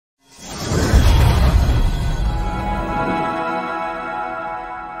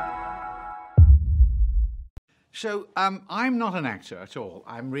So I'm not an actor at all.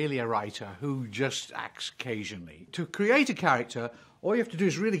 I'm really a writer who just acts occasionally. To create a character, all you have to do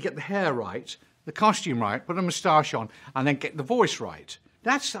is really get the hair right, the costume right, put a moustache on, and then get the voice right.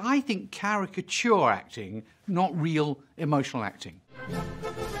 That's, I think, caricature acting, not real emotional acting.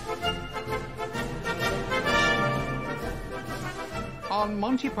 On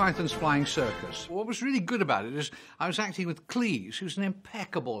Monty Python's Flying Circus, what was really good about it is I was acting with Cleese, who's an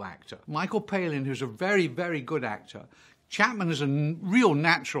impeccable actor, Michael Palin, who's a very, very good actor, Chapman is a real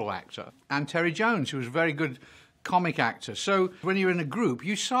natural actor, and Terry Jones, who was a very good comic actor. So when you're in a group,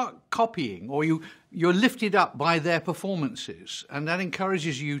 you start copying, or you're lifted up by their performances, and that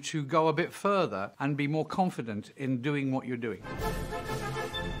encourages you to go a bit further and be more confident in doing what you're doing.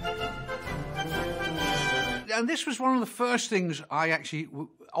 And this was one of the first things I actually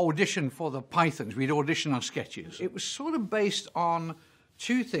auditioned for the Pythons. We'd audition our sketches. It was sort of based on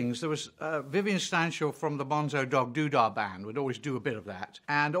two things. There was Vivian Stanshall from the Bonzo Dog Doodah Band would always do a bit of that.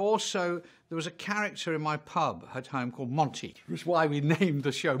 And also there was a character in my pub at home called Monty. It was why we named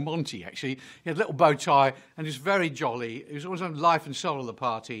the show Monty, actually. He had a little bow tie and he was very jolly. He was always on life and soul of the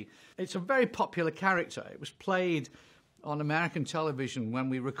party. It's a very popular character. It was played on American television when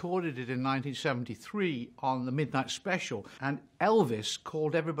we recorded it in 1973 on the Midnight Special, and Elvis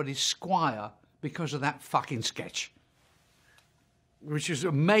called everybody Squire because of that fucking sketch, which is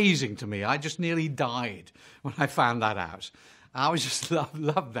amazing to me. I just nearly died when I found that out. I was just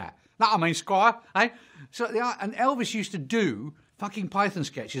loved that. No, I mean Squire, eh? So and Elvis used to do fucking Python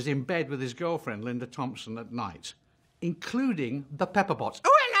sketches in bed with his girlfriend Linda Thompson at night, including the Pepperpots.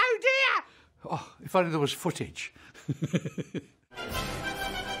 Oh, hello, dear! Oh, if only there was footage.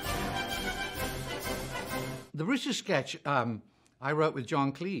 The Richard sketch I wrote with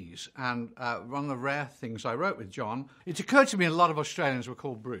John Cleese, and one of the rare things I wrote with John, it occurred to me a lot of Australians were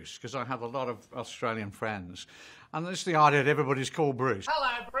called Bruce, because I had a lot of Australian friends. And it's the idea that everybody's called Bruce.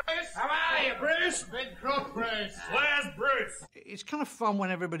 Hello, Bruce. How are you, Bruce? Big crook, Bruce. Where's Bruce? It's kind of fun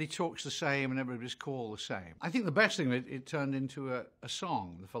when everybody talks the same and everybody's called the same. I think the best thing, it turned into a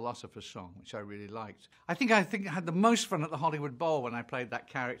song, the Philosopher's Song, which I really liked. I think I had the most fun at the Hollywood Bowl when I played that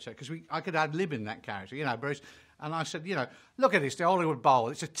character, because I could ad-lib in that character, you know, Bruce. And I said, you know, look at this, the Hollywood Bowl.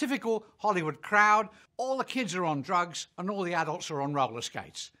 It's a typical Hollywood crowd. All the kids are on drugs and all the adults are on roller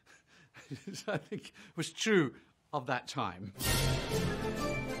skates. So I think it was true of that time.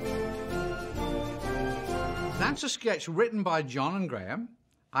 That's a sketch written by John and Graham.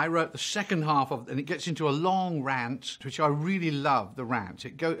 I wrote the second half of, and it gets into a long rant, which I really love, the rant.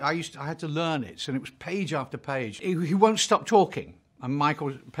 I had to learn it, and it was page after page. He won't stop talking. And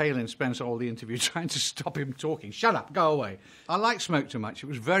Michael Palin spends all the interview trying to stop him talking. Shut up, go away. I like Smoke Too Much. It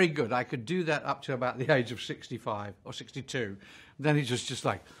was very good. I could do that up to about the age of 65 or 62. Then he just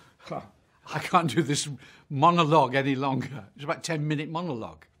like, oh, I can't do this monologue any longer. It was about a 10-minute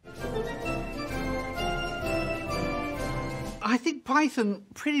monologue. I think Python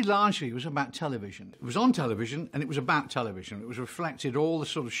pretty largely was about television. It was on television and it was about television. It was reflected all the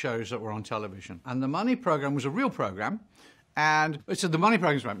sort of shows that were on television. And the Money programme was a real programme. And so the Money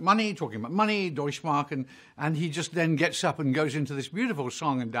programme is about money, talking about money, Deutschmark, and he just then gets up and goes into this beautiful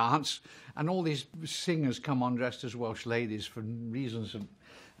song and dance, and all these singers come on dressed as Welsh ladies for reasons of,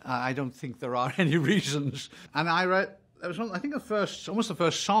 I don't think there are any reasons. And I wrote, it was I think almost the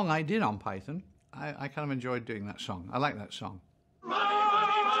first song I did on Python. I kind of enjoyed doing that song. I like that song. Money,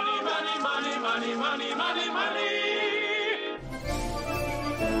 money, money, money, money, money, money, money.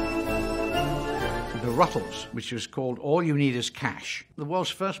 The Ruttles, which was called All You Need Is Cash. The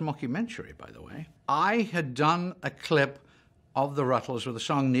world's first mockumentary, by the way. I had done a clip of the Ruttles with a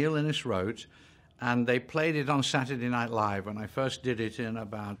song Neil Innes wrote, and they played it on Saturday Night Live when I first did it in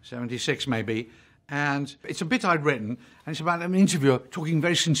about 76 maybe. And it's a bit I'd written, and it's about an interviewer talking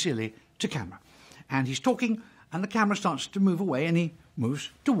very sincerely to camera. And he's talking, and the camera starts to move away, and he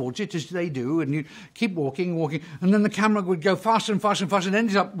moves towards it as they do, and you keep walking, and then the camera would go faster and faster and faster and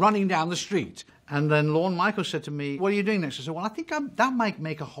ends up running down the street. And then Lorne Michaels said to me, what are you doing next? I said, well, I think that might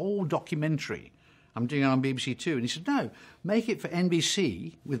make a whole documentary. I'm doing it on BBC Two. And he said, no, make it for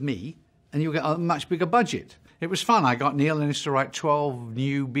NBC with me, and you'll get a much bigger budget. It was fun. I got Neil Innes to write 12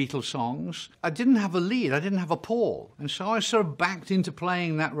 new Beatles songs. I didn't have a lead. I didn't have a Paul. And so I sort of backed into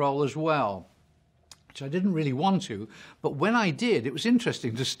playing that role as well, which I didn't really want to. But when I did, it was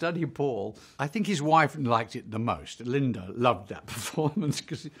interesting to study Paul. I think his wife liked it the most. Linda loved that performance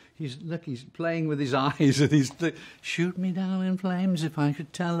because he's playing with his eyes and he's shoot me down in flames if I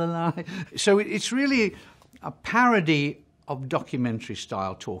could tell a lie. So it's really a parody of documentary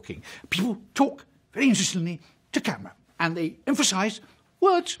style talking. People talk very interestingly to camera, and they emphasize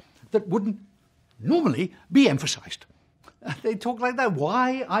words that wouldn't normally be emphasized. They talk like that.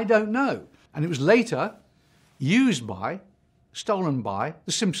 Why? I don't know. And it was later used by, stolen by,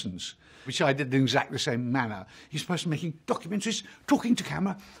 The Simpsons, which I did in exactly the same manner. He's supposed to be making documentaries, talking to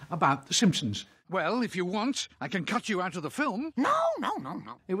camera about The Simpsons. Well, if you want, I can cut you out of the film. No.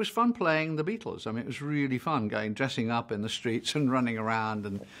 It was fun playing the Beatles. I mean, it was really fun dressing up in the streets and running around.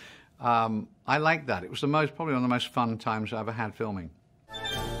 And I liked that. It was probably one of the most fun times I ever had filming.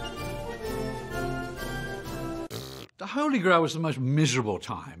 The Holy Grail was the most miserable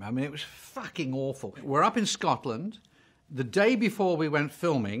time. I mean, it was fucking awful. We're up in Scotland. The day before we went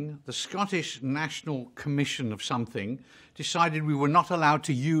filming, the Scottish National Commission of something decided we were not allowed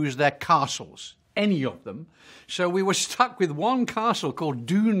to use their castles, any of them. So we were stuck with one castle called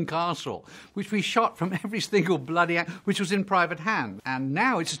Doune Castle, which we shot from every single bloody which was in private hand. And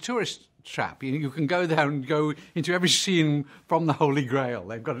now it's a tourist trap. You can go there and go into every scene from the Holy Grail.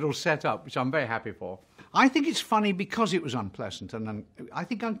 They've got it all set up, which I'm very happy for. I think it's funny because it was unpleasant, and I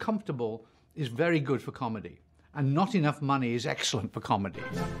think uncomfortable is very good for comedy. And not enough money is excellent for comedy.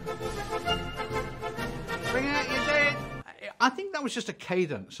 Bring out your dead. I think that was just a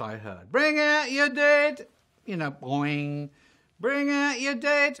cadence I heard. Bring out your dead. You know, boing. Bring out your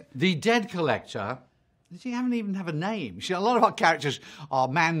dead. The Dead Collector, he haven't even have a name. See, a lot of our characters are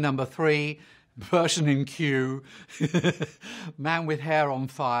man number 3, person in queue, man with hair on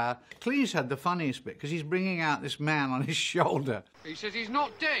fire. Cleese had the funniest bit because he's bringing out this man on his shoulder. He says he's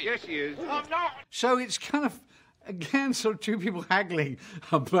not dead. Yes, he is. I'm not. So it's kind of, again, sort of two people haggling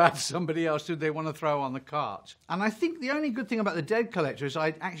about somebody else who they want to throw on the cart. And I think the only good thing about The Dead Collector is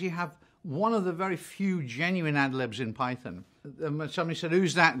I actually have one of the very few genuine ad-libs in Python. Somebody said,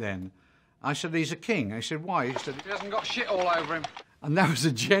 who's that then? I said, he's a king. I said, why? He said, he hasn't got shit all over him. And that was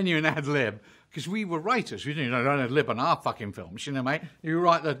a genuine ad-lib. Because we were writers. We didn't ad-lib on our fucking films, you know, mate. You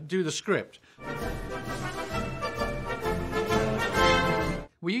do the script.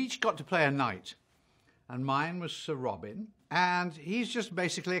 We each got to play a knight. And mine was Sir Robin. And he's just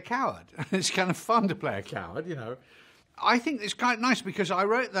basically a coward. It's kind of fun to play a coward, you know. I think it's quite nice because I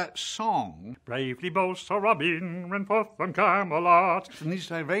wrote that song. Bravely bold Sir Robin went forth from Camelot. And he's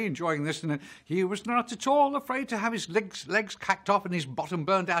very enjoying this. And he was not at all afraid to have his legs hacked off and his bottom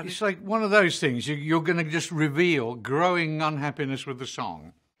burned out. It's like one of those things. You're going to just reveal growing unhappiness with the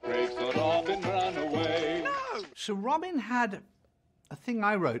song. Brave Sir Robin ran away. No! Sir Robin had a thing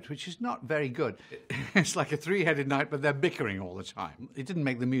I wrote which is not very good. It's like a three-headed knight, but they're bickering all the time. It didn't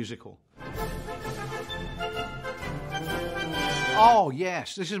make the musical. Oh,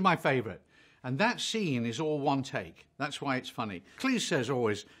 yes, this is my favourite. And that scene is all one take. That's why it's funny. Cleese says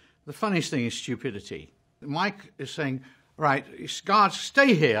always, the funniest thing is stupidity. Mike is saying, right, guards,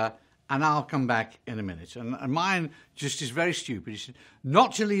 stay here, and I'll come back in a minute. And mine just is very stupid. He said,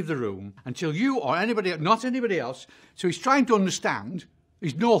 not to leave the room until you or anybody, not anybody else. So he's trying to understand.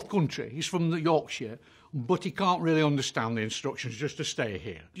 He's North Country. He's from the Yorkshire. But he can't really understand the instructions just to stay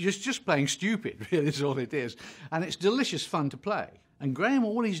here. Just playing stupid, really, is all it is. And it's delicious fun to play. And Graham,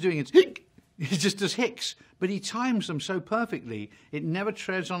 all he's doing is hick. He just does hicks. But he times them so perfectly, it never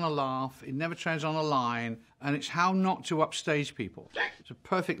treads on a laugh, it never treads on a line, and it's how not to upstage people. It's a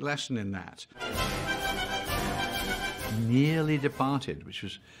perfect lesson in that. Nearly Departed, which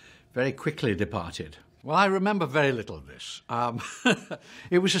was very quickly departed. Well, I remember very little of this.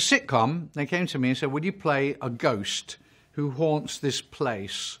 It was a sitcom. They came to me and said, would you play a ghost who haunts this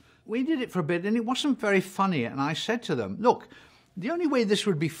place? We did it for a bit, and it wasn't very funny. And I said to them, look, the only way this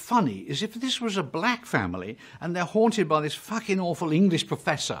would be funny is if this was a black family and they're haunted by this fucking awful English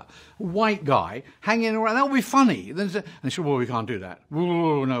professor, white guy, hanging around. That would be funny. And they said, well, we can't do that.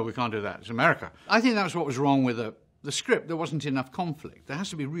 Oh, no, we can't do that. It's America. I think that's what was wrong with the script. There wasn't enough conflict. There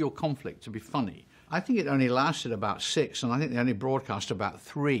has to be real conflict to be funny. I think it only lasted about 6, and I think they only broadcast about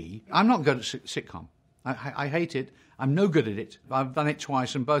 3. I'm not good at sitcom. I hate it. I'm no good at it. I've done it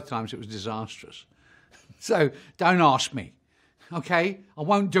twice, and both times it was disastrous. So don't ask me, okay? I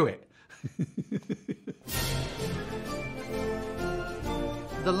won't do it.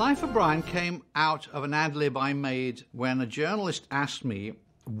 The Life of Brian came out of an ad-lib I made when a journalist asked me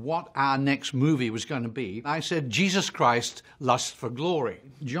what our next movie was going to be. I said, Jesus Christ, Lust for Glory.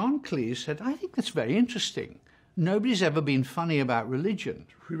 John Cleese said, I think that's very interesting. Nobody's ever been funny about religion.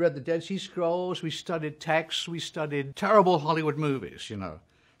 We read the Dead Sea Scrolls, we studied texts, we studied terrible Hollywood movies, you know.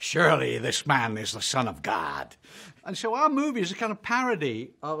 Surely this man is the Son of God. And so our movie is a kind of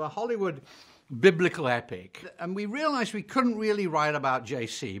parody of a Hollywood biblical epic. And we realized we couldn't really write about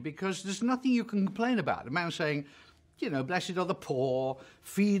JC because there's nothing you can complain about. A man saying, you know, blessed are the poor,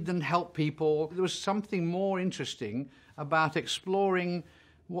 feed and help people. There was something more interesting about exploring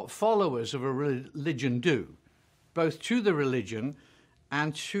what followers of a religion do, both to the religion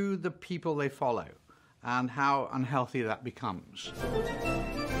and to the people they follow, and how unhealthy that becomes.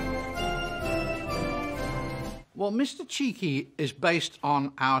 Well, Mr. Cheeky is based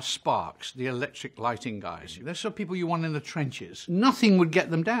on our Sparks, the electric lighting guys. They're sort of people you want in the trenches. Nothing would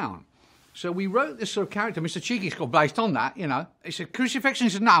get them down. So we wrote this sort of character. Mr. Cheeky's got based on that, you know. He said, crucifixion? He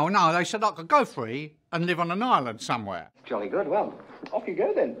said, no. They said, I could go free and live on an island somewhere. Jolly good. Well, off you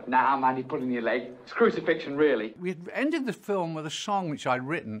go then. Nah, man, you put in your leg. It's crucifixion, really. We had ended the film with a song which I'd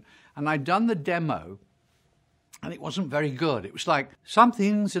written, and I'd done the demo, and it wasn't very good. It was like, some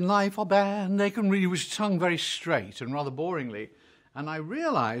things in life are bad, they can really... It was sung very straight and rather boringly. And I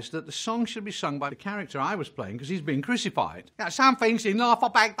realised that the song should be sung by the character I was playing, because he's being crucified. Yeah, some things in life are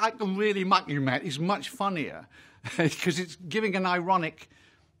bad, they can really muck you, Matt. It's much funnier, because it's giving an ironic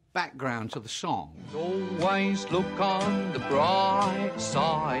background to the song. Always look on the bright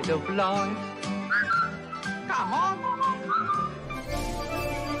side of life. Come on!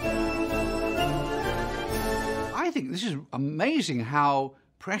 I think this is amazing how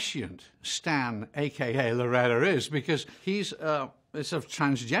prescient Stan, a.k.a. Loretta, is, because he's a sort of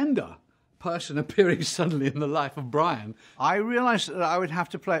transgender person appearing suddenly in the life of Brian. I realised that I would have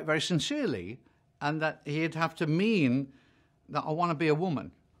to play it very sincerely, and that he'd have to mean that I want to be a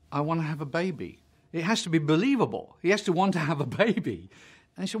woman. I want to have a baby. It has to be believable. He has to want to have a baby.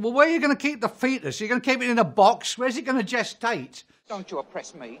 And he said, well, where are you going to keep the fetus? Are you going to keep it in a box? Where's it going to gestate? Don't you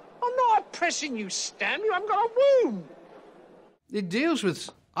oppress me. I'm not oppressing you, Stan. You haven't got a womb. It deals with,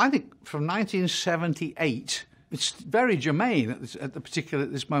 I think, from 1978. It's very germane at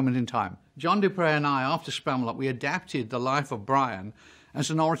this moment in time. John Dupre and I, after Spamalot, we adapted the life of Brian as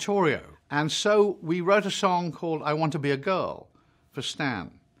an oratorio. And so we wrote a song called I Want to Be a Girl for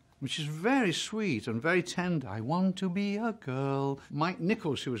Stan, which is very sweet and very tender. I want to be a girl. Mike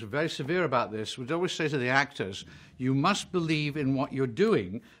Nichols, who was very severe about this, would always say to the actors, you must believe in what you're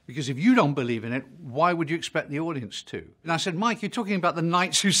doing, because if you don't believe in it, why would you expect the audience to? And I said, Mike, you're talking about the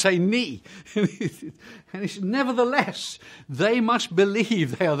knights who say knee. And he said, nevertheless, they must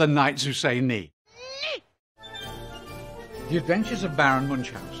believe they are the knights who say knee. The Adventures of Baron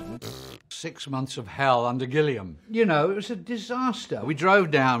Munchausen. 6 months of hell under Gilliam. You know, it was a disaster. We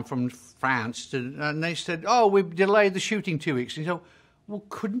drove down from France and they said, oh, we've delayed the shooting 2 weeks. And he said, well,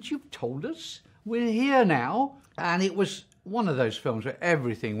 couldn't you have told us? We're here now. And it was one of those films where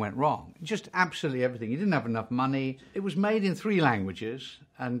everything went wrong. Just absolutely everything. He didn't have enough money. It was made in 3 languages,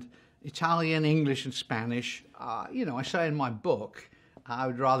 and Italian, English, and Spanish. You know, I say in my book, I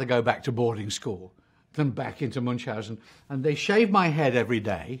would rather go back to boarding school than back into Munchausen. And they shave my head every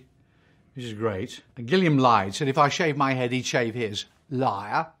day, which is great. And Gilliam lied, said if I shaved my head, he'd shave his.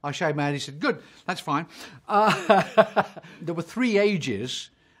 Liar. I shaved my head, he said, good, that's fine. There were 3 ages,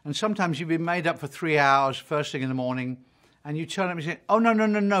 and sometimes you'd be made up for 3 hours, first thing in the morning, and you turn up and say, oh,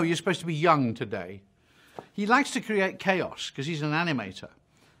 no, you're supposed to be young today. He likes to create chaos, because he's an animator,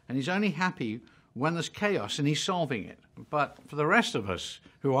 and he's only happy when there's chaos and he's solving it. But for the rest of us,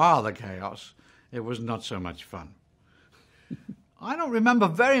 who are the chaos, it was not so much fun. I don't remember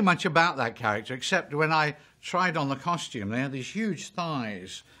very much about that character, except when I tried on the costume. They had these huge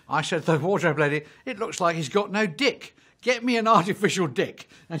thighs. I said to the wardrobe lady, it looks like he's got no dick. Get me an artificial dick.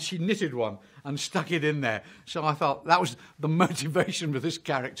 And she knitted one and stuck it in there. So I felt that was the motivation for this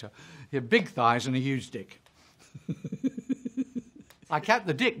character. He had big thighs and a huge dick. I kept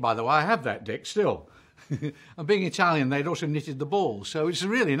the dick, by the way. I have that dick still. And being Italian, they'd also knitted the balls. So it's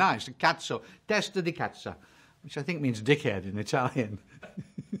really nice. Cazzo, testa di cazzo, which I think means dickhead in Italian.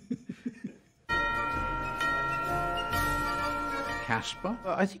 Casper.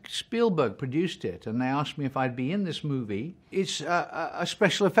 I think Spielberg produced it, and they asked me if I'd be in this movie. It's a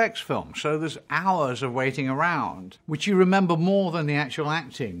special effects film, so there's hours of waiting around, which you remember more than the actual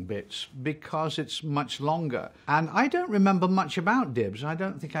acting bits, because it's much longer. And I don't remember much about Dibs. I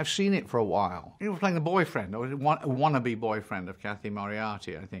don't think I've seen it for a while. He was playing the boyfriend, or a wannabe boyfriend of Kathy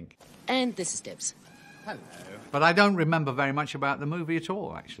Moriarty, I think. And this is Dibs. Hello. But I don't remember very much about the movie at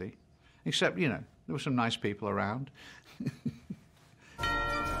all, actually. Except, you know, there were some nice people around.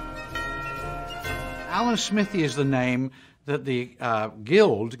 Alan Smithy is the name that the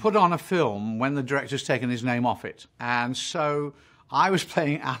Guild put on a film when the director's taken his name off it. And so I was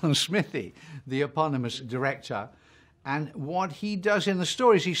playing Alan Smithy, the eponymous director. And what he does in the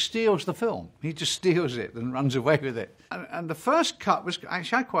story is he steals the film. He just steals it and runs away with it. And the first cut was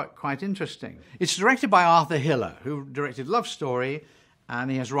actually quite interesting. It's directed by Arthur Hiller, who directed Love Story, and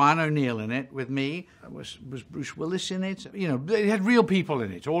he has Ryan O'Neill in it with me. Was Bruce Willis in it? You know, they had real people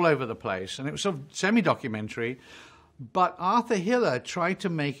in it all over the place, and it was sort of semi-documentary. But Arthur Hiller tried to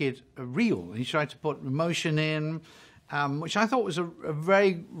make it real. He tried to put emotion in, which I thought was a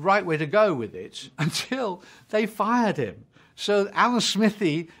very right way to go with it, until they fired him. So Alan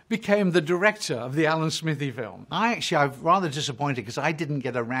Smithee became the director of the Alan Smithee film. I'm rather disappointed because I didn't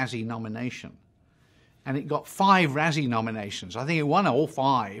get a Razzie nomination. And it got 5 Razzie nominations. I think it won all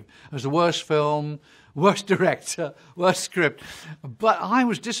 5 as the worst film, worst director, worst script. But I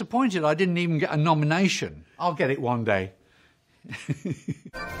was disappointed I didn't even get a nomination. I'll get it one day.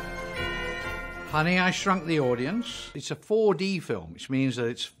 Honey, I Shrunk the Audience. It's a 4D film, which means that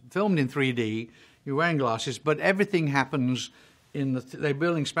it's filmed in 3D. You're wearing glasses, but everything happens in they're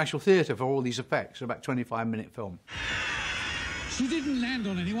building special theatre for all these effects. About 25-minute film. She didn't land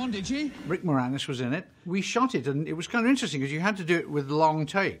on anyone, did she? Rick Moranis was in it. We shot it, and it was kind of interesting because you had to do it with long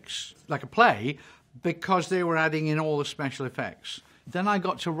takes, like a play, because they were adding in all the special effects. Then I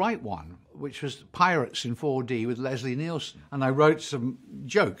got to write one, which was Pirates in 4D with Leslie Nielsen. And I wrote some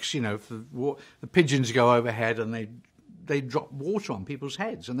jokes, you know, the pigeons go overhead and they drop water on people's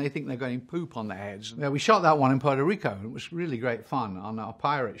heads and they think they're going poop on their heads. We shot that one in Puerto Rico, and it was really great fun on our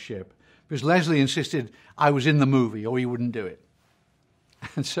pirate ship because Leslie insisted I was in the movie or he wouldn't do it.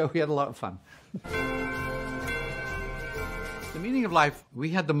 And so we had a lot of fun. The Meaning of Life we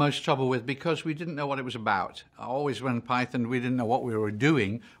had the most trouble with because we didn't know what it was about. Always when Python, we didn't know what we were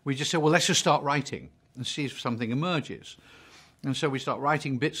doing. We just said, well, let's just start writing and see if something emerges. And so we started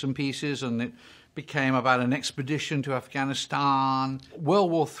writing bits and pieces, and it became about an expedition to Afghanistan, World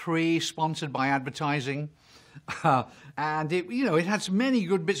War III, sponsored by advertising. And it had so many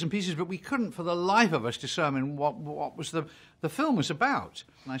good bits and pieces, but we couldn't for the life of us determine what was the film was about.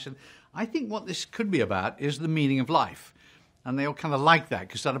 And I said, I think what this could be about is the meaning of life. And they all kind of like that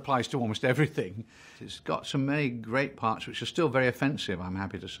because that applies to almost everything. It's got so many great parts which are still very offensive, I'm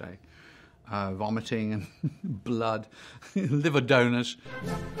happy to say. Vomiting and blood, liver donors.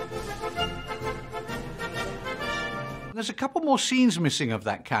 There's a couple more scenes missing of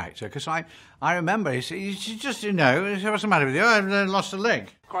that character, because I remember, he just, what's the matter with you? I've lost a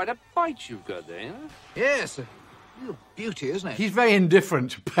leg. Quite a bite you've got there, you know? Yes. Real beauty, isn't it? He's very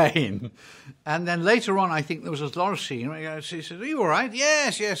indifferent to pain. And then later on, I think there was a lot of scene where he said, are you all right?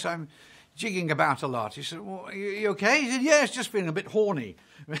 Yes, I'm jigging about a lot. He said, well, are you okay? He said, yes, just feeling a bit horny.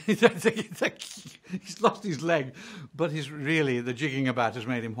 He's lost his leg, but the jigging about has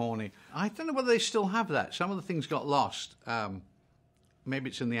made him horny. I don't know whether they still have that. Some of the things got lost.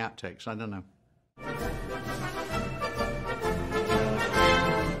 Maybe it's in the outtakes, I don't know.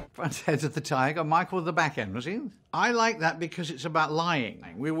 Front head of the tiger, Michael at the back end, was he? I like that because it's about lying.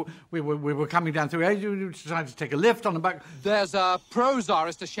 We were coming down through, we decided to take a lift on the back. There's a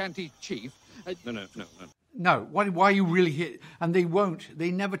pro-czarist Ashanti chief. No. No, why are you really here? And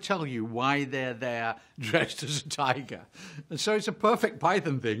they never tell you why they're there dressed as a tiger. And so it's a perfect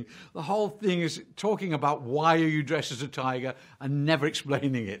Python thing. The whole thing is talking about why are you dressed as a tiger and never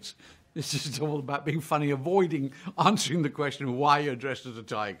explaining it. It's just all about being funny, avoiding answering the question of why you're dressed as a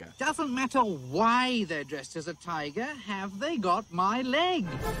tiger. Doesn't matter why they're dressed as a tiger, have they got my leg?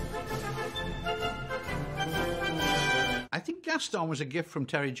 I think Gaston was a gift from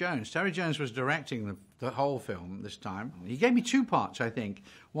Terry Jones. Terry Jones was directing the whole film this time. He gave me 2 parts, I think.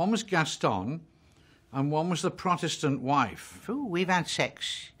 One was Gaston, and one was the Protestant wife. Ooh, we've had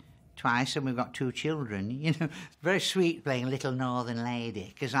sex twice and we've got 2 children. You know, it's very sweet playing a little northern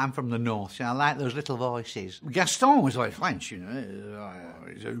lady, because I'm from the north, so I like those little voices. Gaston was like French, you know.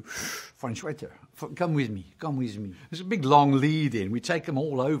 He's a French waiter. Come with me. There's a big long lead in. We take them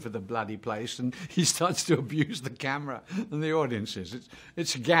all over the bloody place, and he starts to abuse the camera and the audiences.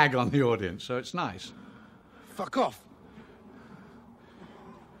 It's a gag on the audience, so it's nice. Fuck off.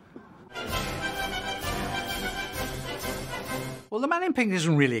 Well, the Man in Pink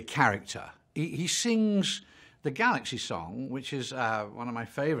isn't really a character. He sings the Galaxy song, which is one of my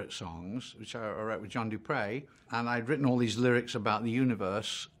favourite songs, which I wrote with John Dupre. And I'd written all these lyrics about the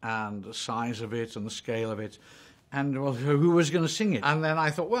universe and the size of it and the scale of it. And, well, who was going to sing it? And then I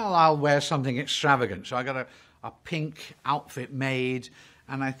thought, well, I'll wear something extravagant. So I got a pink outfit made,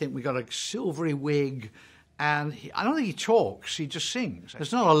 and I think we got a silvery wig. And I don't think he talks, he just sings.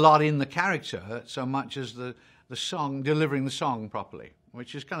 There's not a lot in the character so much as the song, delivering the song properly,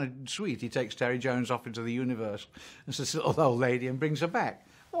 which is kind of sweet. He takes Terry Jones off into the universe as this little old lady and brings her back.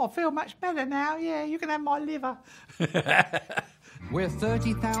 Oh, I feel much better now. Yeah, you can have my liver. We're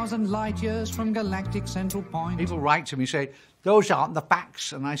 30,000 light years from galactic central point. People write to me and say, those aren't the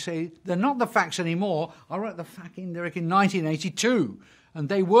facts. And I say, they're not the facts anymore. I wrote the fucking lyric in 1982. And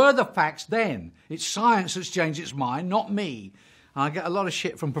they were the facts then. It's science that's changed its mind, not me. And I get a lot of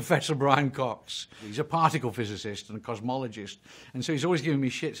shit from Professor Brian Cox. He's a particle physicist and a cosmologist, and so he's always giving me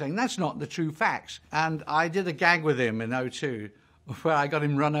shit saying, that's not the true facts. And I did a gag with him in '02 where I got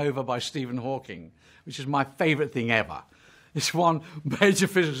him run over by Stephen Hawking, which is my favourite thing ever. It's one major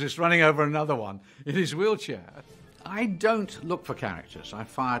physicist running over another one in his wheelchair. I don't look for characters. I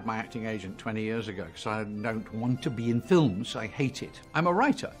fired my acting agent 20 years ago because I don't want to be in films. I hate it. I'm a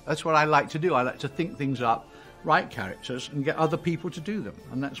writer. That's what I like to do. I like to think things up, write characters, and get other people to do them.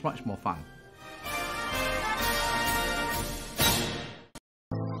 And that's much more fun.